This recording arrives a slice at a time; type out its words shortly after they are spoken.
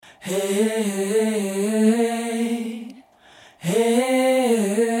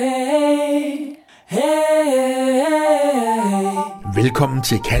Velkommen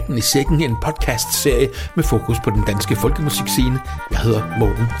til Katten i Sækken, en podcast-serie med fokus på den danske folkemusikscene. Jeg hedder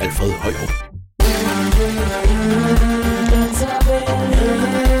Morten Alfred Højrup.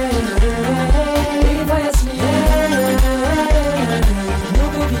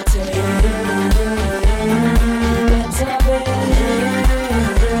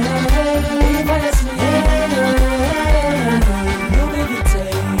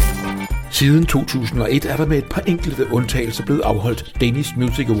 Siden 2001 er der med et par enkelte undtagelser blevet afholdt Danish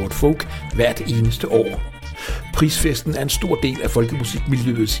Music Award Folk hvert eneste år. Prisfesten er en stor del af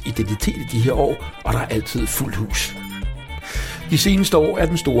folkemusikmiljøets identitet i de her år, og der er altid fuldt hus. De seneste år er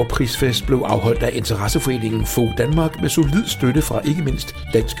den store prisfest blevet afholdt af interesseforeningen Folk Danmark med solid støtte fra ikke mindst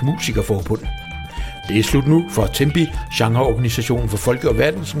Dansk Musikerforbund. Det er slut nu, for Tempi, genreorganisationen for folke- og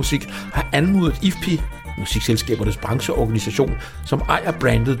verdensmusik, har anmodet IFPI, musikselskabernes brancheorganisation, som ejer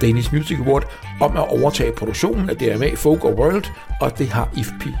brandet Danish Music Award, om at overtage produktionen af DMA Folk og World, og det har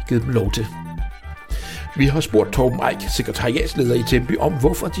IFPI givet dem lov til. Vi har spurgt Torben Eik, sekretariatsleder i Tempi, om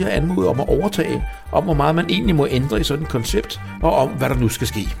hvorfor de har anmodet om at overtage, om hvor meget man egentlig må ændre i sådan et koncept, og om hvad der nu skal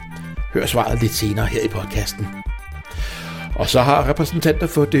ske. Hør svaret lidt senere her i podcasten. Og så har repræsentanter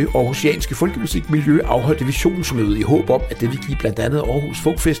for det aarhusianske folkemusikmiljø afholdt visionsmøde i håb om, at det vil give blandt andet Aarhus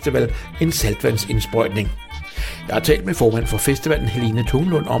Folk Festival en saltvandsindsprøjtning. Jeg har talt med formand for festivalen, Helene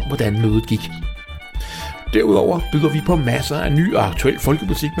Tunglund, om hvordan mødet gik. Derudover byder vi på masser af ny og aktuel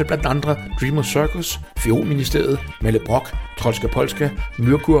folkemusik med blandt andre Dreamer Circus, Fiolministeriet, Melle Brock, Trolska Polska,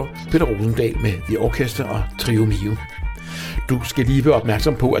 Myrkur, Peter Rosendal med The Orchestra og Trio Mio. Du skal lige være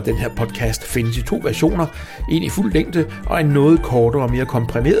opmærksom på, at den her podcast findes i 2 versioner, en i fuld længde og en noget kortere og mere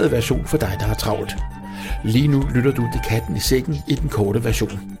komprimeret version for dig, der har travlt. Lige nu lytter du til Katten i Sækken i den korte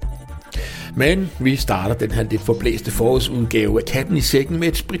version. Men vi starter den her lidt forblæste forårsudgave af Katten i Sækken med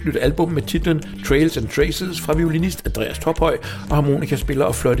et spritnyt album med titlen Trails and Traces fra violinist Andreas Tophøj og harmonikaspiller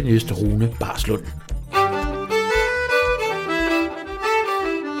og fløjtenist Rune Barslund.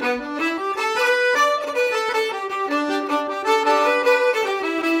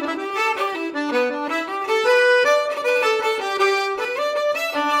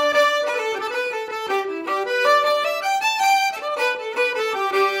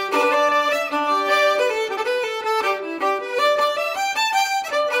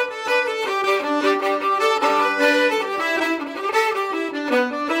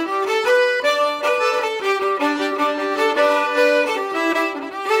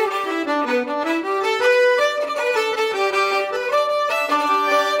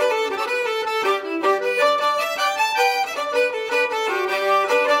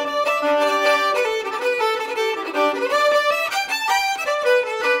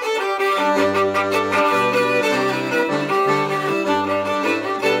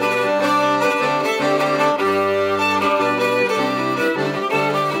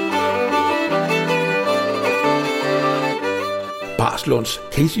 Barslunds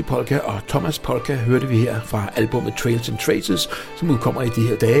Casey Polka og Thomas Polka hørte vi her fra albumet Trails and Traces, som udkommer i de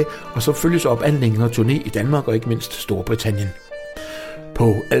her dage, og som følges op af en længere turné i Danmark og ikke mindst Storbritannien.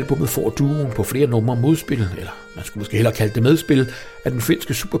 På albumet får duoen på flere numre modspil, eller man skulle måske hellere kalde det medspil, af den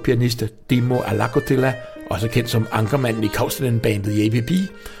finske superpianist Dimo Alakotila, også kendt som ankermanden i Kaustinen-bandet JPP,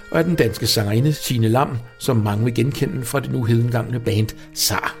 og af den danske sangerinde Signe Lam, som mange vil genkende fra det nu hedengangne band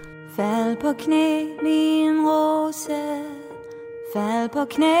SAR. Fald på knæ, min rose. Fald på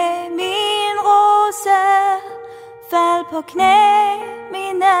knæ, min rose. Fald på knæ,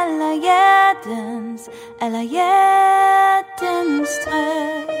 min allerhjertens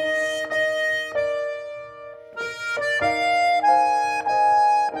trøst.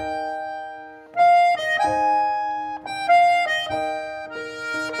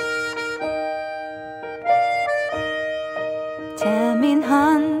 Tag min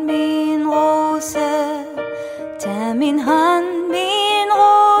hånd, min rose. Tag min hånd, min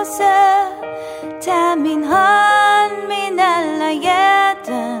rose. Tag min hånd, min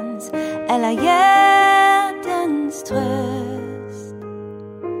allerhjertens trøst.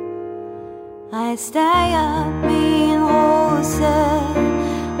 Rejs dig op, min rose.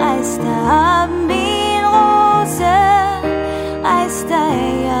 Rejs dig op, min rose. Rejs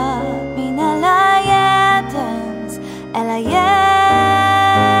dig op, min allerhjertens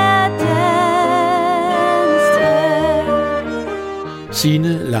trøst.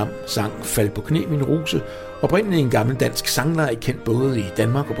 Signe Lam sang Fald på knæ, min rose, oprindeligt en gammel dansk sangleje, kendt både i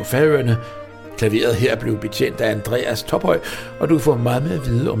Danmark og på Færøerne. Klaveret her blev betjent af Andreas Tophøj, og du får meget mere at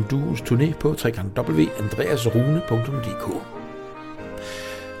vide om duos turné på www.andreasrune.dk.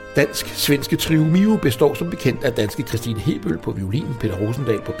 Dansk-svenske trio Mio består som bekendt af danske Christine Hebøl på violin, Peter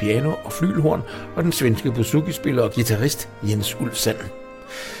Rosendahl på piano og flyghelhorn og den svenske bouzouki-spiller og guitarist Jens Ulfsand.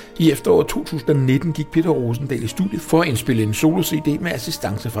 I efteråret 2019 gik Peter Rosendahl i studiet for at indspille en solo-CD med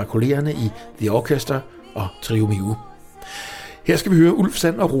assistance fra kollegerne i The Orchestra og Trio Mio. Her skal vi høre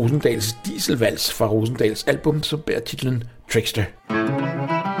Ulfsand og Rosendahls Dieselvals fra Rosendahls album, som bærer titlen Trickster.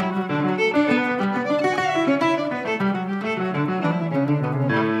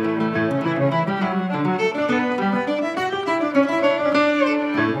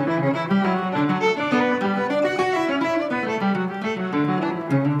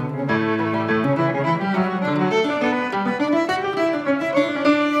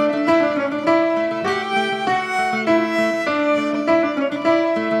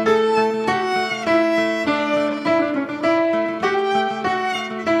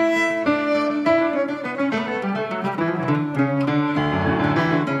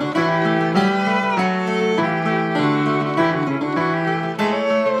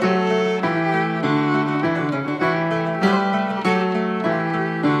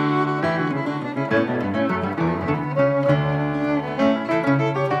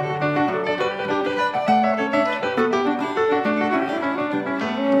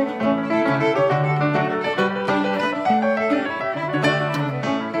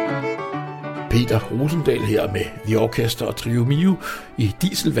 Peter Rosendahl her med The Orchestra og Trio Mio i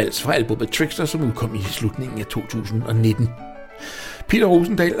Dieselvals fra albumet Trickster, som udkom i slutningen af 2019. Peter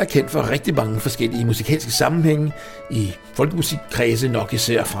Rosendahl er kendt for rigtig mange forskellige musikalske sammenhænge, i folkemusikkredse nok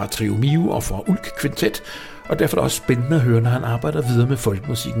især fra Trio Mio og fra Ulk Quintet, og derfor er det også spændende at høre, når han arbejder videre med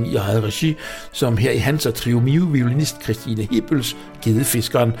folkemusikken i eget regi, som her i hans og Trio Mio violinist Christine Hebøls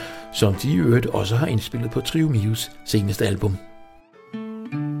Gedefiskeren, som de i øvrigt også har indspillet på Trio Mios seneste album.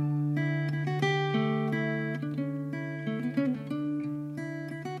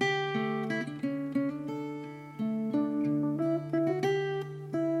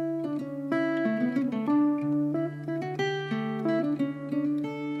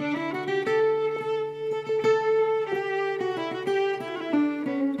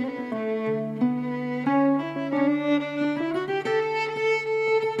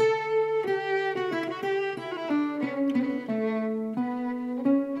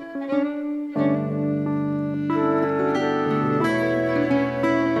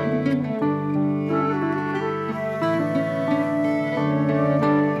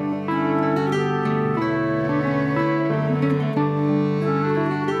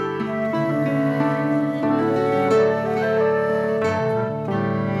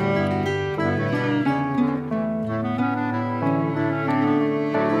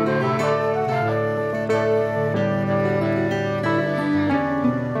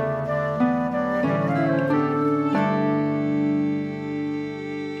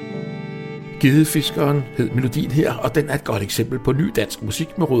 Gedefiskeren hed melodien her, og den er et godt eksempel på ny dansk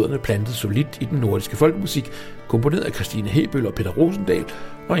musik med rødderne plantet solidt i den nordiske folkemusik, komponeret af Christine Hebøl og Peter Rosendahl,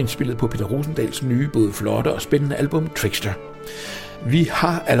 og indspillet på Peter Rosendahls nye, både flotte og spændende album Trickster. Vi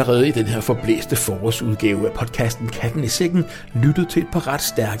har allerede i den her forblæste forårsudgave af podcasten Katten i Sækken lyttet til et par ret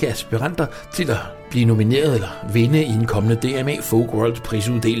stærke aspiranter til at blive nomineret eller vinde i en kommende DMA Folk World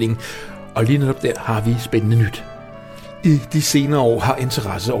prisuddeling, og lige netop der har vi spændende nyt. I de senere år har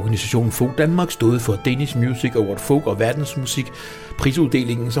interesseorganisationen Folk Danmark stået for Danish Music Award Folk og Verdensmusik,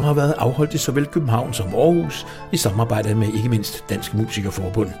 prisuddelingen, som har været afholdt i såvel København som Aarhus i samarbejde med ikke mindst Dansk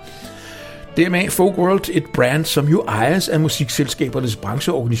Musikerforbund. DMA Folk World, et brand, som jo ejes af musikselskabernes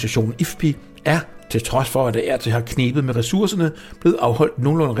brancheorganisation IFPI, er, til trods for at det er til har knebet med ressourcerne, blevet afholdt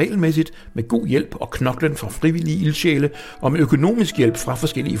nogenlunde regelmæssigt med god hjælp og knoklen fra frivillige ildsjæle og med økonomisk hjælp fra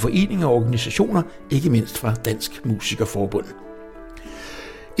forskellige foreninger og organisationer, ikke mindst fra Dansk Musikerforbund.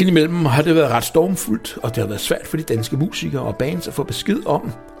 Indimellem har det været ret stormfuldt, og det har været svært for de danske musikere og bands at få besked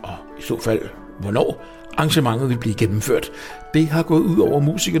om, og i så fald hvornår, arrangementet vil blive gennemført. Det har gået ud over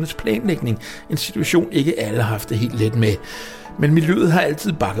musikernes planlægning, en situation ikke alle har haft det helt let med. Men miljøet har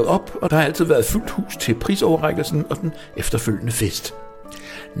altid bakket op, og der har altid været fuldt hus til prisoverrækkelsen og den efterfølgende fest.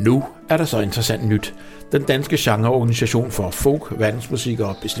 Nu er der så interessant nyt. Den danske genreorganisation for folk, verdensmusik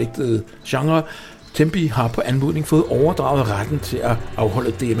og beslægtede genre, Tempi, har på anmodning fået overdraget retten til at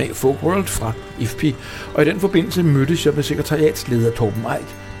afholde DMA Folk World fra IFPI, og i den forbindelse mødtes jeg med sekretariatsleder Torben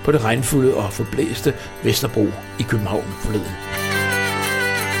Eik på det regnfulde og forblæste Vesterbro i København forleden.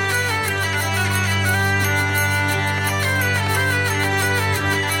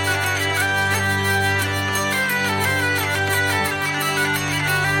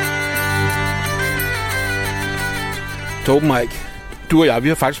 Torben Eik, du og jeg, vi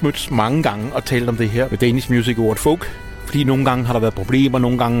har faktisk mødtes mange gange og talt om det her med Danish Music Award Folk Fordi nogle gange har der været problemer,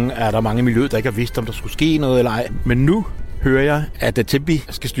 nogle gange er der mange i miljøet, der ikke har vidst, om der skulle ske noget eller ej. Men nu hører jeg, at Tempi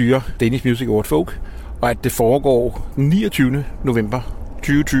skal styre Danish Music Award Folk, og at det foregår 29. november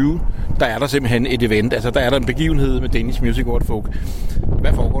 2020. Der er der simpelthen et event, altså der er der en begivenhed med Danish Music Award Folk.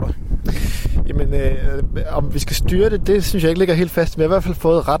 Hvad foregår der? Jamen, om vi skal styre det synes jeg ikke ligger helt fast. Vi har i hvert fald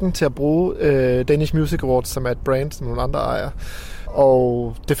fået retten til at bruge Danish Music Awards, som er et brand, som nogle andre ejer.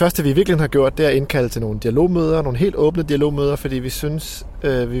 Og det første, vi virkelig har gjort, det er at indkalde til nogle dialogmøder, nogle helt åbne dialogmøder, fordi vi synes,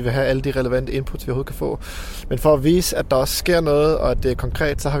 vi vil have alle de relevante inputs, vi overhovedet kan få. Men for at vise, at der også sker noget, og at det er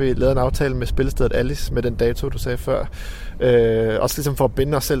konkret, så har vi lavet en aftale med spillestedet Alice, med den dato, du sagde før. Også ligesom for at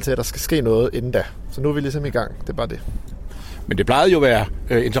binde os selv til, at der skal ske noget inden da. Så nu er vi ligesom i gang. Det er bare det. Men det plejede jo at være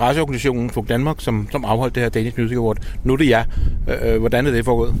interesseorganisationen Folk Danmark, som afholdt det her Danish Music Award. Nu er det jer. Hvordan er det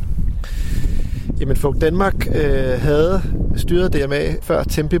foregået? Jamen, Folk Danmark havde styret DMA, før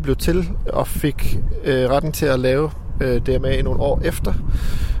Tempi blev til, og fik retten til at lave DMA i nogle år efter.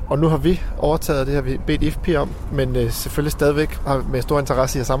 Og nu har vi overtaget det, har vi bedt IFP om, men selvfølgelig stadigvæk har med stor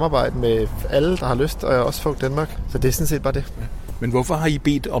interesse i at samarbejde med alle, der har lyst, og også Folk Danmark. Så det er sådan set bare det. Men hvorfor har I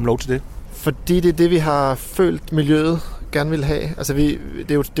bedt om lov til det? Fordi det er det, vi har følt miljøet gerne vil have. Altså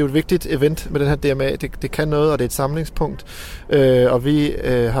det er jo et vigtigt event med den her DMA. Det kan noget, og det er et samlingspunkt. Og vi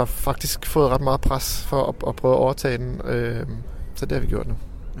har faktisk fået ret meget pres for at prøve at overtage den. Så det har vi gjort nu.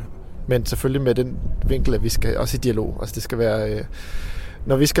 Ja. Men selvfølgelig med den vinkel, at vi skal også i dialog. Altså det skal være...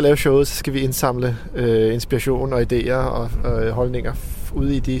 Når vi skal lave showet, så skal vi indsamle inspiration og idéer og holdninger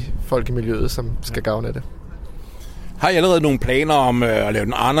ude i de folk i miljøet, som skal gavne af det. Har I allerede nogle planer om at lave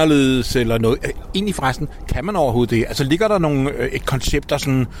den anderledes eller noget? Egentlig forresten, kan man overhovedet det? Altså ligger der et koncept, der er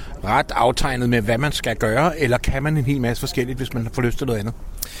sådan ret aftegnet med, hvad man skal gøre, eller kan man en hel masse forskelligt, hvis man får lyst til noget andet?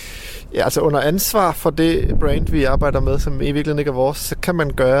 Ja, altså under ansvar for det brand, vi arbejder med, som i virkeligheden ikke er vores, så kan man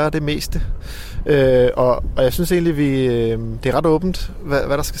gøre det meste. Og jeg synes egentlig, det er ret åbent,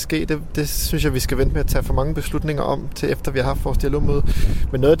 hvad der skal ske. Det synes jeg, vi skal vente med at tage for mange beslutninger om, til efter vi har haft vores dialogmøde.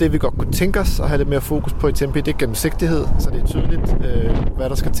 Men noget af det, vi godt kunne tænke os at have lidt mere fokus på i Tempi, det er gennemsigtighed, så det er tydeligt, hvad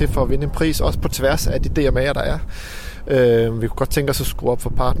der skal til for at vinde en pris, også på tværs af de DMA'er, der er. Vi kunne godt tænke os at skrue op for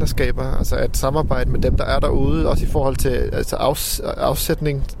partnerskaber, altså at samarbejde med dem, der er derude, også i forhold til altså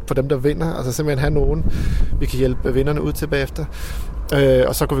afsætning for dem, der vinder, altså simpelthen have nogen, vi kan hjælpe vinderne ud til bagefter.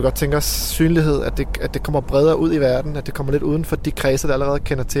 Og så kunne vi godt tænke os synlighed, at det kommer bredere ud i verden, at det kommer lidt uden for de kredser, der allerede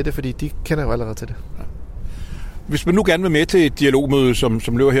kender til det, fordi de kender jo allerede til det. Hvis man nu gerne vil med til et dialogmøde,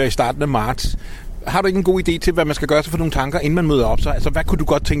 som løber her i starten af marts, har du ikke en god idé til, hvad man skal gøre sig for nogle tanker, inden man møder op? Så altså, hvad kunne du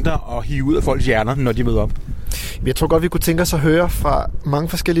godt tænke dig at hive ud af folks hjerner, når de møder op? Jeg tror godt, vi kunne tænke os at høre fra mange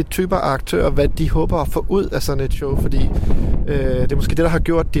forskellige typer af aktører, hvad de håber at få ud af sådan et show, fordi det er måske det, der har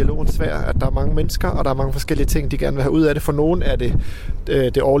gjort dialogen svær, at der er mange mennesker, og der er mange forskellige ting, de gerne vil have ud af det. For nogen er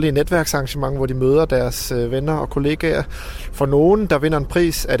det årlige netværksarrangement, hvor de møder deres venner og kollegaer. For nogen, der vinder en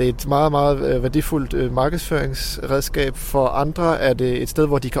pris, er det et meget, meget værdifuldt markedsføringsredskab. For andre er det et sted,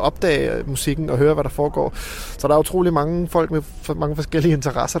 hvor de kan opdage musikken og høre, hvad der foregår. Så der er utrolig mange folk med mange forskellige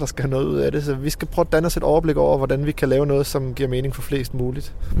interesser, der skal have noget ud af det. Så vi skal prøve at danne os et overblik over, hvordan vi kan lave noget, som giver mening for flest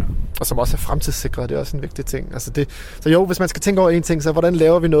muligt. Og som også er fremtidssikret. Det er også en vigtig ting. Altså så jo, hvis man skal tænke over en ting, så hvordan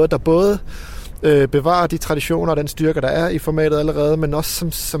laver vi noget, der både bevarer de traditioner og den styrke, der er i formatet allerede, men også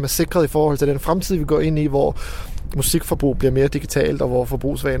som er sikret i forhold til den fremtid, vi går ind i, hvor musikforbrug bliver mere digitalt, og hvor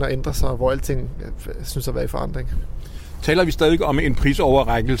forbrugsvaner ændrer sig, og hvor alting synes at være i forandring. Taler vi stadig om en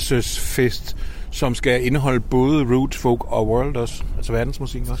prisoverrækkelsesfest, som skal indeholde både roots, folk og world også, altså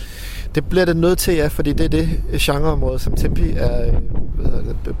verdensmusik også? Det bliver det nødt til, ja, fordi det er det genreområde, som Tempi er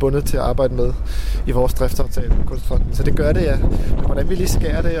bundet til at arbejde med i vores driftsaftale med Kunstfonden. Så det gør det, ja. Men hvordan vi lige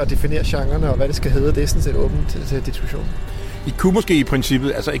skærer det og definerer genrerne og hvad det skal hedde, det er sådan set åbent til diskussion. I kunne måske i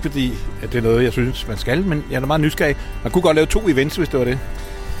princippet, altså ikke fordi at det er noget, jeg synes, man skal, men jeg er meget nysgerrig. Man kunne godt lave 2 events, hvis det var det.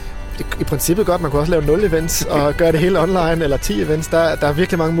 I princippet godt. Man kunne også lave 0 events og gøre det hele online, eller 10 events. Der er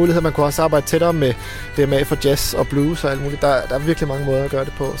virkelig mange muligheder. Man kunne også arbejde tættere med DMA for jazz og blues og alt muligt. Der er virkelig mange måder at gøre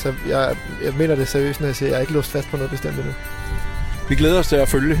det på. Så jeg mener det seriøst, når jeg siger, at jeg er ikke låst fast på noget bestemt endnu. Vi glæder os til at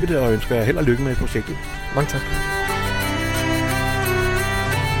følge det og ønsker jer held og lykke med projektet. Mange tak.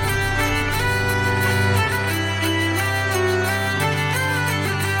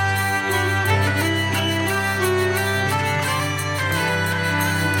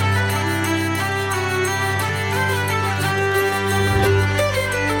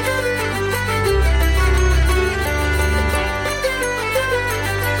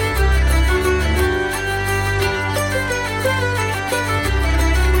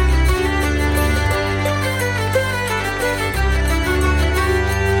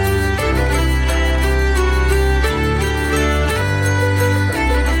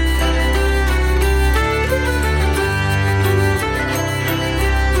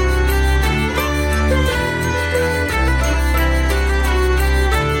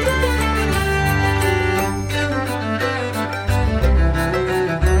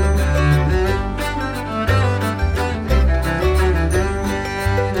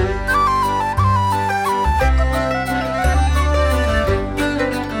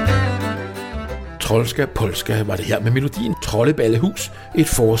 Trolska Polska var det her med melodien Troldeballehus, et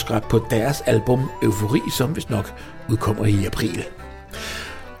forskræt på deres album Eufori, som vist nok udkommer i april.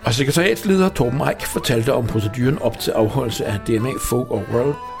 Og sekretariatsleder Torben Eik fortalte om proceduren op til afholdelse af DMA Folk og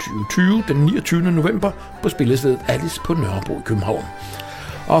World 2020 den 29. november på spillestedet Alice på Nørrebro i København.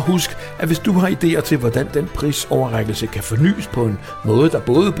 Og husk, at hvis du har idéer til, hvordan den prisoverrækkelse kan fornyes på en måde, der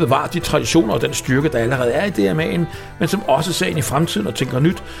både bevarer de traditioner og den styrke, der allerede er i DMA'en, men som også ser ind i fremtiden og tænker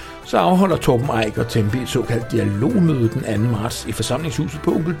nyt, så afholder Torben Eik og Tempe et såkaldt dialogmøde den 2. marts i forsamlingshuset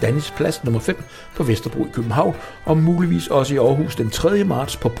på Onkel Dannis plads nummer 5 på Vesterbro i København, og muligvis også i Aarhus den 3.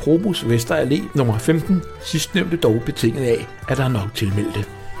 marts på Promos Vesterallé nummer 15, sidstnævnte dog betinget af, at der er nok tilmeldte.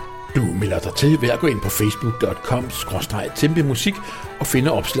 Du melder dig til ved at gå ind på facebook.com/tempemusik og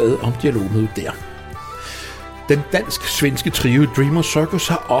finde opslaget om dialogmødet der. Den dansk-svenske trio Dreamer Circus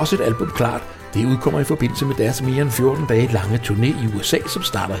har også et album klart. Det udkommer i forbindelse med deres mere end 14 dage lange turné i USA, som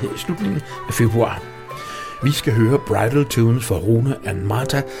starter her i slutningen af februar. Vi skal høre Bridal Tunes for Rune and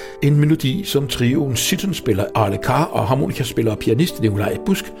Martha, en melodi, som trioen Sittenspiller Arle Kar og harmonikaspiller og pianist Nikolaj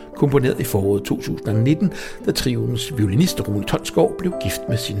Busk komponerede i foråret 2019, da trioens violinist Rune Tonsgaard blev gift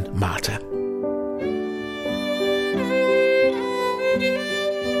med sin Martha.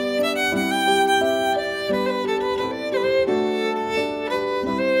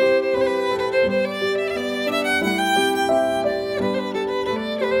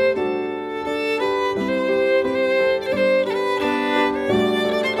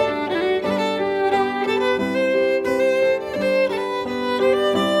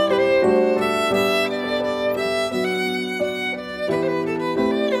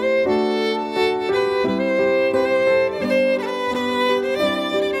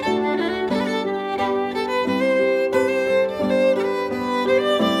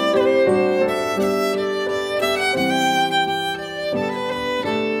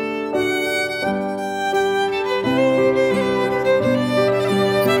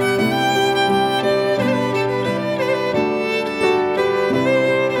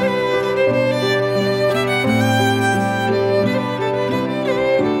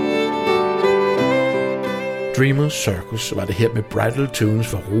 Dreamer Circus var det her med Bridal Tunes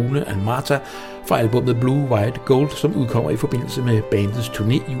for Rune and Martha fra albumet Blue, White, Gold, som udkommer i forbindelse med bandets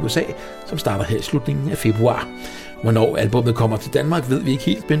turné i USA, som starter her i slutningen af februar. Hvornår albumet kommer til Danmark, ved vi ikke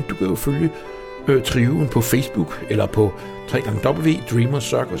helt, men du kan jo følge trioen på Facebook eller på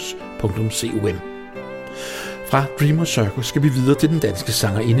www.dreamercircus.com. Fra Dreamer Circus skal vi videre til den danske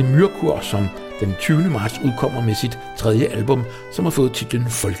sangerinde Myrkur, som den 20. marts udkommer med sit 3. album, som har fået titlen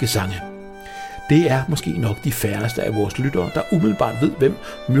Folkesange. Det er måske nok de færreste af vores lyttere, der umiddelbart ved, hvem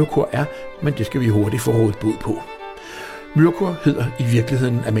Myrkur er, men det skal vi hurtigt få rådet bod på. Myrkur hedder i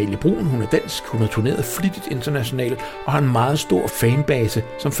virkeligheden Amalie Bruun. Hun er dansk, hun har turneret flittigt internationalt og har en meget stor fanbase,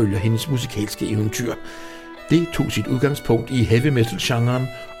 som følger hendes musikalske eventyr. Det tog sit udgangspunkt i heavy metal-genren,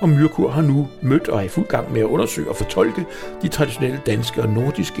 og Myrkur har nu mødt og er i fuld gang med at undersøge og fortolke de traditionelle danske og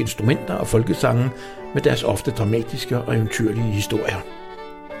nordiske instrumenter og folkesange med deres ofte dramatiske og eventyrlige historier.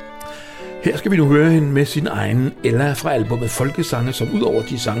 Her skal vi nu høre hende med sin egen Ella fra albumet Folkesange, som udover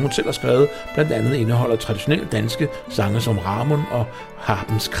de sange, hun selv har skrevet, blandt andet indeholder traditionelle danske sange som Ramon og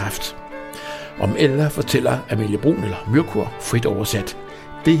Harpens Kræft. Om Ella fortæller Amalie Bruun eller Myrkur frit oversat.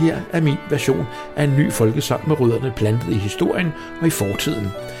 Det her er min version af en ny folkesang med rødderne plantet i historien og i fortiden.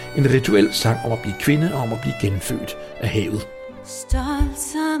 En rituel sang om at blive kvinde og om at blive genfødt af havet. Stolt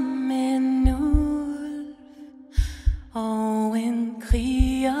som en ulv og en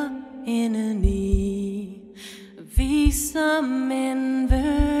kriger indeni, vis som en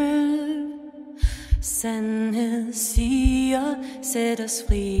vølv, sandhed siger, sæt os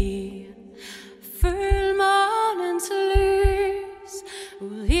fri. Følg morgens lys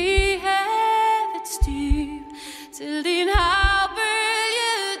ud i havets dyb, til din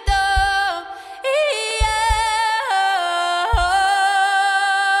havbølge dog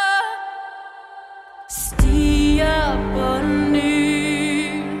stiger på ny.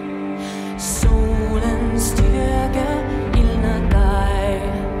 Solens styrke ildner dig,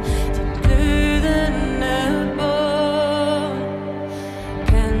 din glødende bål.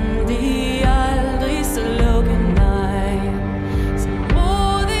 Kan de aldrig slukke mig, så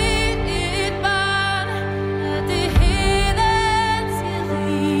modigt et barn af det hedenske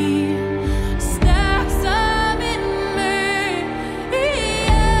rige, stærk som en mø.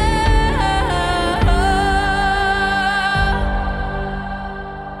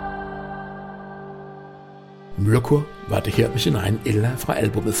 Myrkur var det her med sin egen Ella fra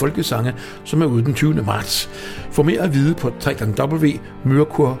albumet Folkesange, som er ude den 20. marts. For mere at vide på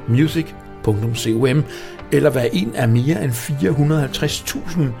www.myrkurmusic.com eller være en af mere end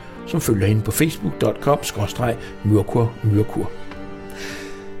 450.000 som følger hende på facebook.com/myrkur.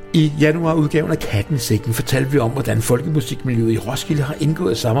 I januarudgaven af Katten i Sækken fortalte vi om, hvordan folkemusikmiljøet i Roskilde har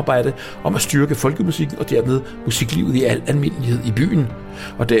indgået et samarbejde om at styrke folkemusikken og dermed musiklivet i al almindelighed i byen.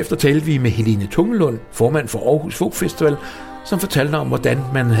 Og derefter talte vi med Helene Tungelund, formand for Aarhus Folk Festival, som fortalte om, hvordan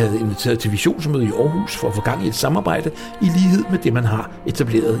man havde inviteret til visionsmøde i Aarhus for at få gang i et samarbejde i lighed med det, man har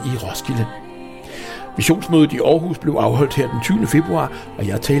etableret i Roskilde. Visionsmødet i Aarhus blev afholdt her den 20. februar, og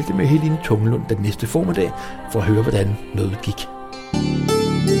jeg talte med Helene Tungelund den næste formiddag for at høre, hvordan noget gik.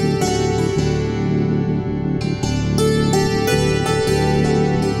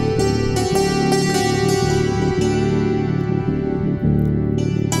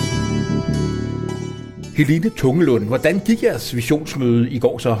 Helene Tungelund, hvordan gik jeres visionsmøde i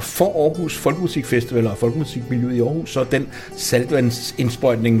går så for Aarhus Folkemusikfestival og Folkemusikmiljøet i Aarhus, så den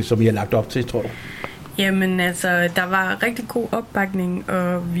saltvandsindsprøjtning, som I har lagt op til, tror du? Jamen altså, der var rigtig god opbakning,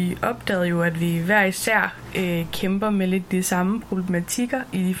 og vi opdagede jo, at vi hver især kæmper med lidt de samme problematikker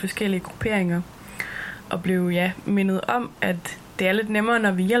i de forskellige grupperinger, og blev mindet om, at det er lidt nemmere,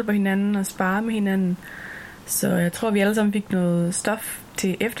 når vi hjælper hinanden og sparer med hinanden. Så jeg tror, vi alle sammen fik noget stof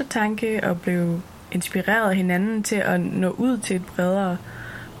til eftertanke og blev inspireret af hinanden til at nå ud til et bredere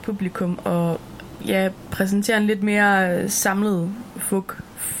publikum og præsentere en lidt mere samlet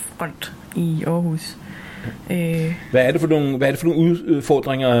folkfront i Aarhus. Hvad er det for nogle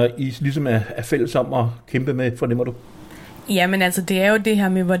udfordringer, I ligesom er fælles om at kæmpe med, fornemmer du? Jamen altså, det er jo det her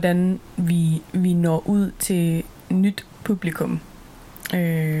med, hvordan vi når ud til nyt publikum.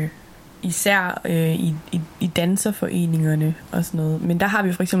 Især i danserforeningerne og sådan noget. Men der har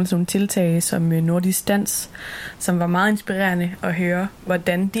vi for eksempel sådan nogle tiltag som Nordisk Dans, som var meget inspirerende at høre,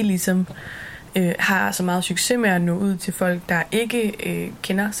 hvordan de ligesom har så meget succes med at nå ud til folk, der ikke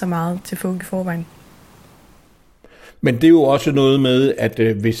kender så meget til folk i forvejen. Men det er jo også noget med, at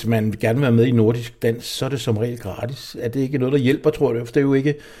hvis man gerne vil være med i Nordisk Dans, så er det som regel gratis. Er det ikke noget, der hjælper, tror du? For det er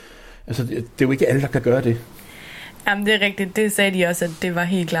jo ikke alle, der kan gøre det. Jamen, det er rigtigt. Det sagde de også, at det var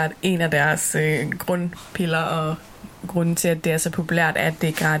helt klart en af deres grundpiller, og grunden til, at det er så populært, at det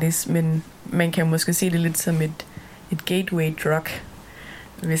er gratis. Men man kan måske se det lidt som et gateway drug,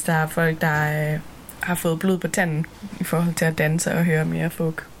 hvis der er folk, der har fået blod på tanden i forhold til at danse og høre mere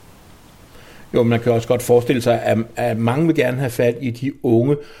folk. Jo, man kan også godt forestille sig, at mange vil gerne have fat i de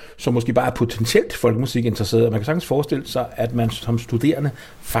unge, som måske bare er potentielt folkemusikinteresserede. Man kan sagtens forestille sig, at man som studerende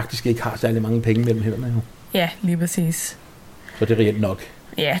faktisk ikke har særlig mange penge mellem hænderne. Jo. Ja, lige præcis. Så det er reelt nok.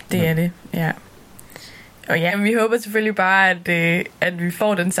 Ja, det er det, ja. Og ja, vi håber selvfølgelig bare, at vi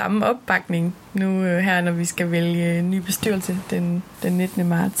får den samme opbakning nu her, når vi skal vælge ny bestyrelse den 19.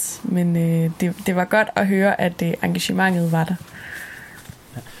 marts. Men det var godt at høre, at engagementet var der.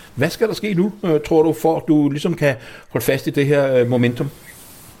 Hvad skal der ske nu, tror du, for at du ligesom kan holde fast i det her momentum,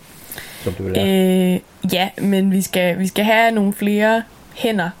 som du vil have? Ja, men vi skal have nogle flere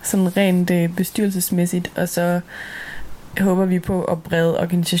hænder, sådan rent bestyrelsesmæssigt, og så håber vi på at brede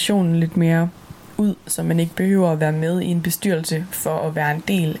organisationen lidt mere ud, så man ikke behøver at være med i en bestyrelse for at være en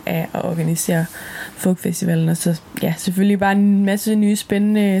del af at organisere folkfestivalen, og så selvfølgelig bare en masse nye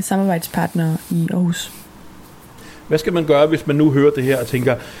spændende samarbejdspartnere i Aarhus. Hvad skal man gøre, hvis man nu hører det her og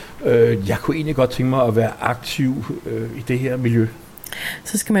tænker, jeg kunne egentlig godt tænke mig at være aktiv i det her miljø?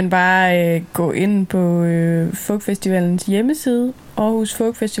 Så skal man bare gå ind på Folkfestivalens hjemmeside,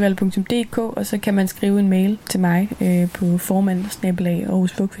 aarhusfolkfestival.dk, og så kan man skrive en mail til mig på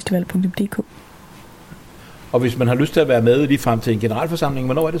formand@aarhusfolkfestival.dk. Og hvis man har lyst til at være med lige frem til en generalforsamling,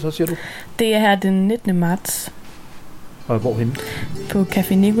 hvornår er det så, siger du? Det er her den 19. marts. Og hvorhenne? På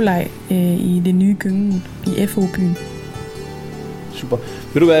Café Nikolaj i det nye Gyngen i FO-byen. Super.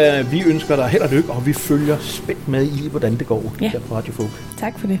 Ved du hvad, vi ønsker dig held og lykke, og vi følger spændt med i, hvordan det går her på Radio Folk.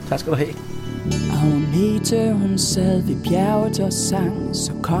 Tak for det. Tak skal du have. Agnete, hun sad ved bjerget og sang,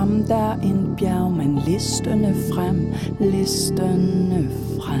 så kom der en bjergmand listende frem.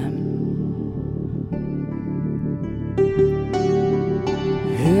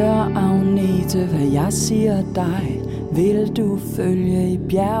 Hør, Agnete, hvad jeg siger dig. Vil du følge i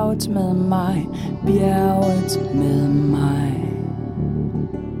bjerget med mig?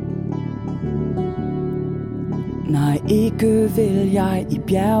 Nej, ikke vil jeg i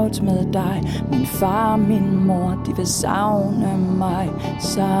bjerget med dig. Min far og min mor, de vil savne mig.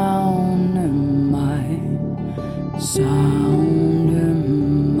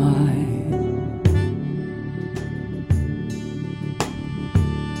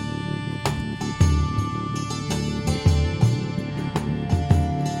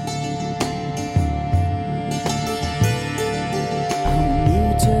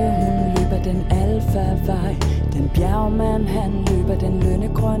 Agnete, hun løber den alfa-vej. Den bjergmand, han løber den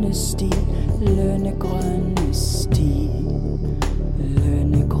lønnegrønne sti. Lønnegrønne sti.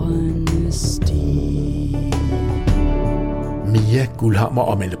 Lønnegrønne sti. Mia Guldhammer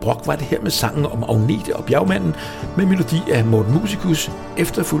og Mette Brock var det her med sangen om Agnete og bjergmanden med melodi af Morten Musicus,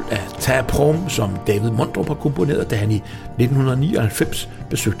 efterfulgt af Ta Prom, som David Mondrup har komponeret, da han i 1999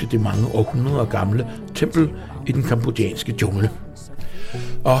 besøgte det mange århundreder gamle tempel i den kambodjanske jungle.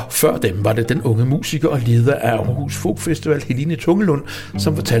 Og før dem var det den unge musiker og leder af Aarhus Folk Festival, Helene Tungelund,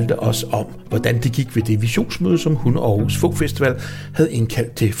 som fortalte os om, hvordan det gik ved det visionsmøde, som hun og Aarhus Folk Festival havde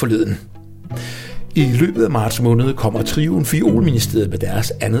indkaldt til forleden. I løbet af marts måned kommer trioen Fiolministeriet med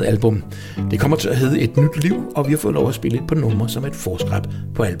deres andet album. Det kommer til at hedde Et Nyt Liv, og vi har fået lov at spille et par numre som et forskrab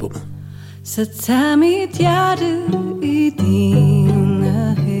på albummet. Så tag mit hjerte i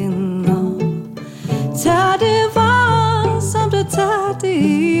dine hænder. Tag det varmt, som du tager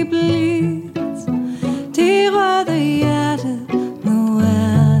det blidt. Det røde hjerte, nu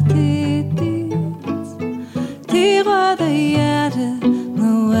er det dit. Det røde hjerte,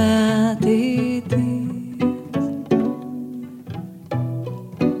 nu er det dit.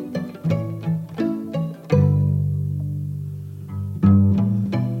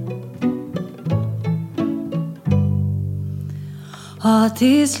 Og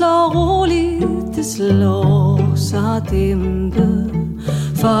det slår roligt, det slår så dæmpet.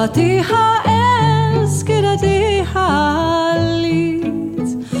 For det har elsket, og det har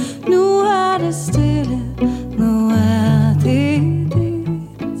lidt. Nu er det stille, nu er det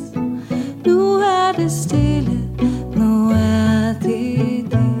dit. Nu er det stille, nu er det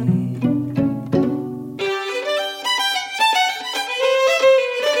dit.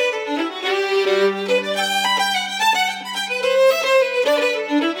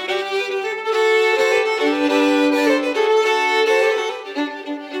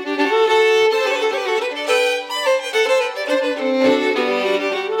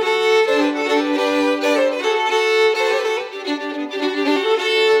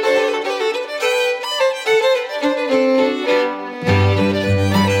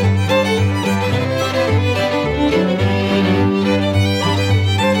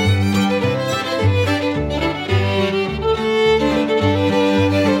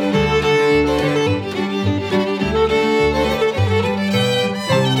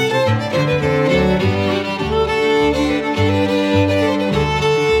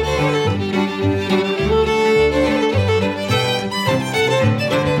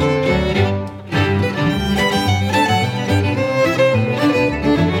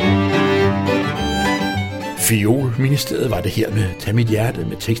 Fiolministeriet var det her med Tag mit hjerte,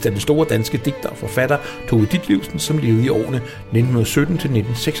 med tekst af den store danske digter og forfatter Tove Ditlevsen, som levede i årene 1917 til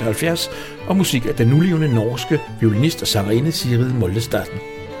 1976, og musik af den nulevende norske violinist og sangerinde Sigrid Moldestaden.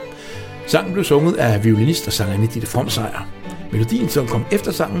 Sangen blev sunget af violinist og sangerinde Ditte Fromsejr. Melodien, som kom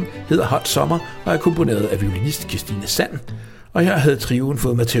efter sangen, hedder Hot Summer og er komponeret af violinist Christine Sand, og her havde trioen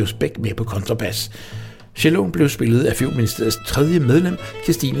fået Matheus Bæk med på kontrabas. Celloen blev spillet af Fiolministeriets tredje medlem,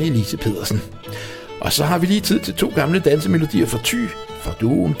 Christine Elise Pedersen. Og så har vi lige tid til 2 gamle dansemelodier fra Thy, fra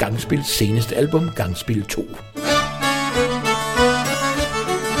duoen Gangspils seneste album, Gangspil 2.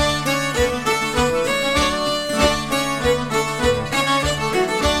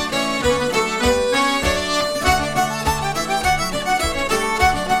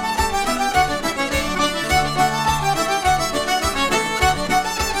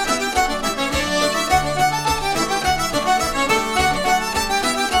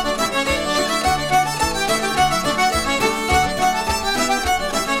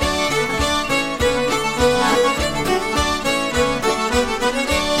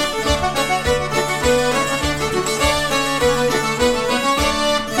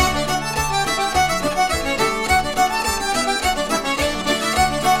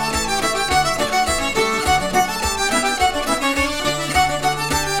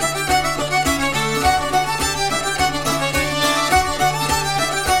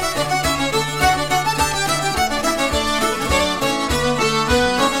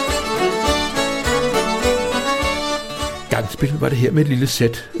 Var det her med et lille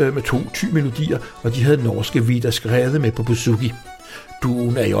sæt med 2 Thy-melodier, og de havde norske Vidar Skræde med på Buzuki.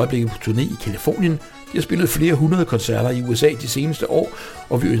 Duoen er i øjeblikket på turné i Kalifornien. De har spillet flere 100 koncerter i USA de seneste år,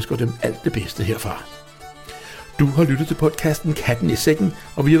 og vi ønsker dem alt det bedste herfra. Du har lyttet til podcasten Katten i Sækken,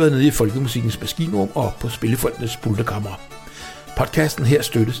 og vi har været nede i Folkemusikkens Maskinrum og på Spillefolkenes Pulterkammer. Podcasten her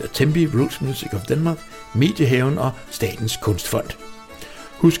støttes af Tempi Roots Music of Denmark, Mediehaven og Statens Kunstfond.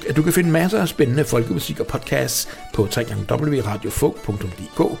 Husk, at du kan finde masser af spændende folkemusik og podcasts på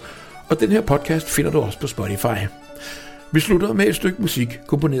www.radiofolk.dk, og den her podcast finder du også på Spotify. Vi slutter med et stykke musik,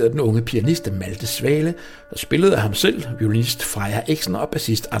 komponeret af den unge pianist Malte Svale, og spillet af ham selv, violinist Freja Eksen og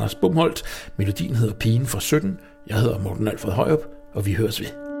bassist Anders Bumholdt. Melodien hedder Pigen fra 17. Jeg hedder Morten Alfred Højrup, og vi høres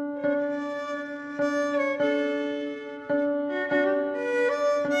ved.